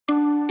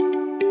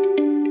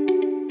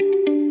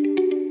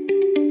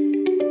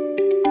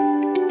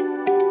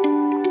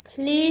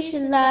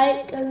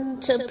like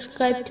and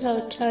subscribe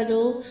to our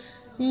channel.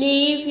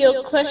 Leave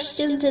your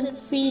questions and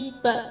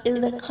feedback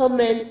in the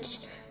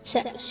comments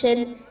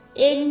section.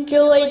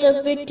 Enjoy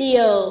the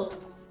video.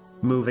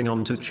 Moving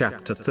on to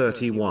chapter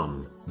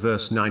 31,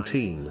 verse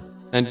 19.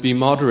 And be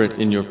moderate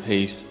in your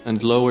pace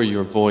and lower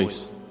your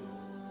voice.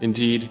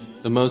 Indeed,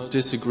 the most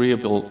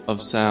disagreeable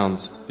of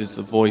sounds is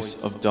the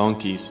voice of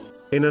donkeys.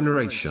 In a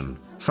narration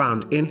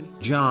found in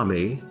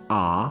Jami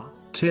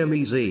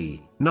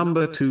Tirmizi,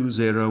 number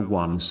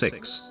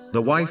 2016,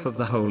 the wife of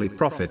the Holy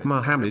Prophet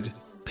Muhammad,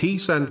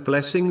 peace and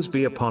blessings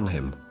be upon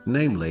him,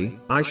 namely,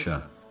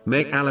 Aisha,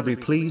 may Allah be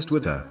pleased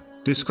with her,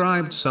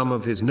 described some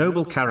of his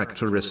noble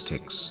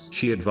characteristics.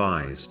 She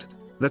advised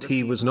that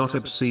he was not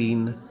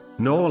obscene,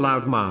 nor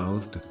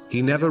loud-mouthed,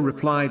 he never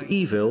replied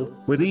evil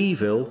with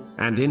evil,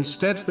 and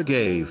instead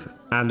forgave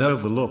and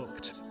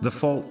overlooked the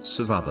faults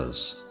of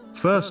others.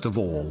 First of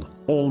all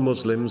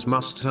Muslims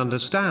must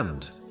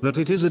understand that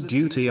it is a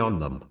duty on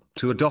them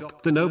to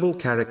adopt the noble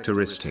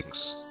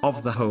characteristics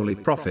of the Holy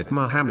Prophet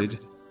Muhammad,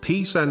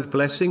 peace and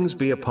blessings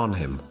be upon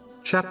him.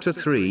 Chapter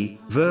 3,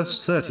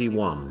 verse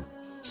 31.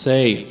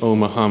 Say, O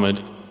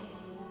Muhammad,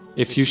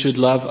 if you should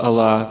love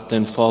Allah,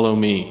 then follow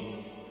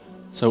me.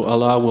 So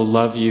Allah will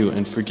love you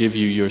and forgive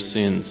you your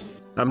sins.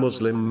 A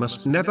Muslim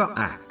must never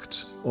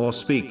act or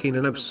speak in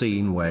an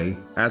obscene way,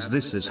 as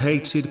this is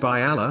hated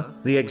by Allah,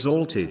 the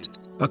Exalted.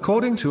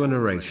 According to a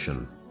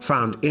narration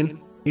found in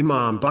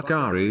Imam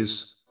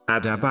Bukhari's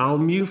Adab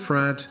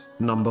al-Mufrad,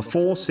 number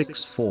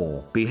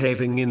 464,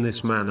 behaving in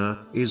this manner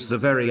is the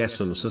very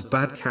essence of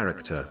bad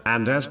character,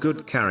 and as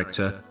good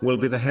character will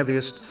be the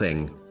heaviest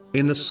thing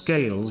in the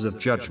scales of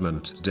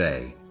Judgment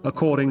Day.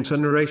 According to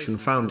narration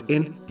found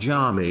in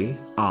Jami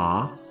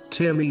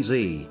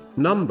Tirmizi,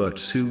 number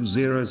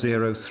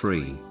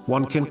 2003,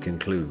 one can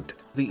conclude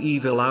the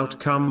evil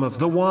outcome of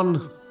the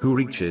one who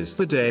reaches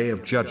the day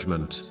of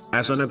judgment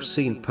as an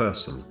obscene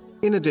person.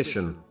 In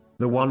addition,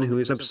 the one who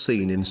is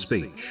obscene in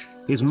speech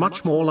is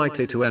much more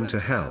likely to enter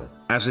hell,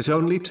 as it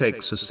only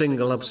takes a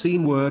single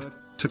obscene word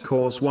to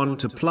cause one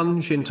to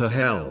plunge into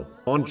hell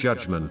on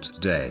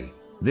Judgment Day.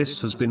 This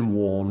has been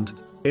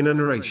warned in a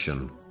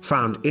narration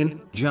found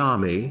in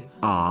Jami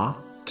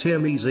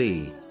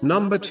Tirmizi,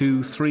 number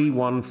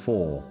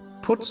 2314.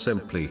 Put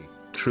simply,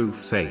 true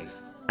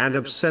faith and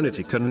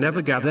obscenity can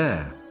never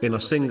gather in a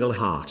single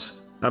heart.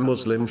 A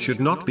Muslim should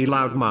not be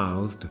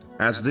loud-mouthed,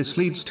 as this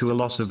leads to a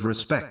loss of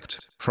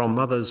respect from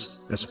others,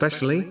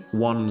 especially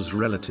one's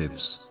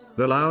relatives.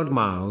 The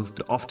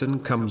loud-mouthed often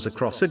comes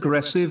across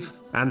aggressive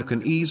and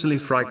can easily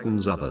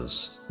frighten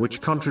others, which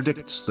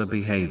contradicts the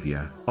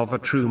behavior of a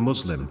true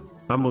Muslim.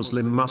 A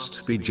Muslim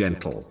must be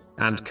gentle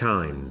and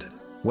kind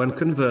when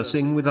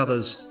conversing with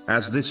others,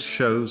 as this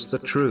shows the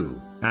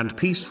true and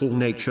peaceful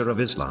nature of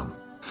Islam.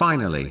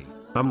 Finally,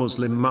 a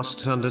Muslim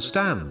must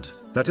understand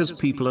that as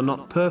people are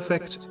not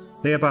perfect,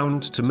 they are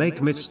bound to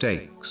make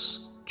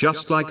mistakes.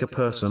 Just like a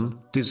person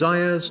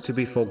desires to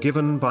be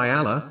forgiven by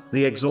Allah,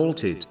 the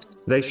Exalted,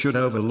 they should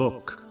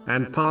overlook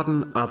and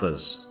pardon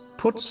others.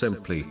 Put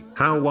simply,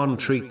 how one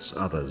treats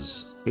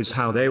others is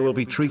how they will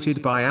be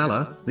treated by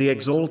Allah, the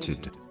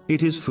Exalted.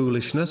 It is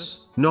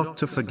foolishness not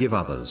to forgive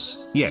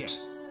others, yet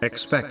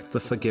expect the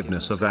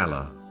forgiveness of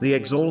Allah, the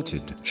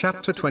Exalted.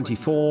 Chapter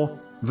 24,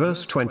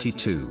 verse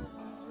 22.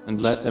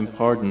 And let them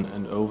pardon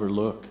and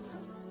overlook.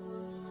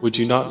 Would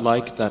you not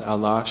like that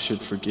Allah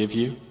should forgive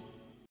you?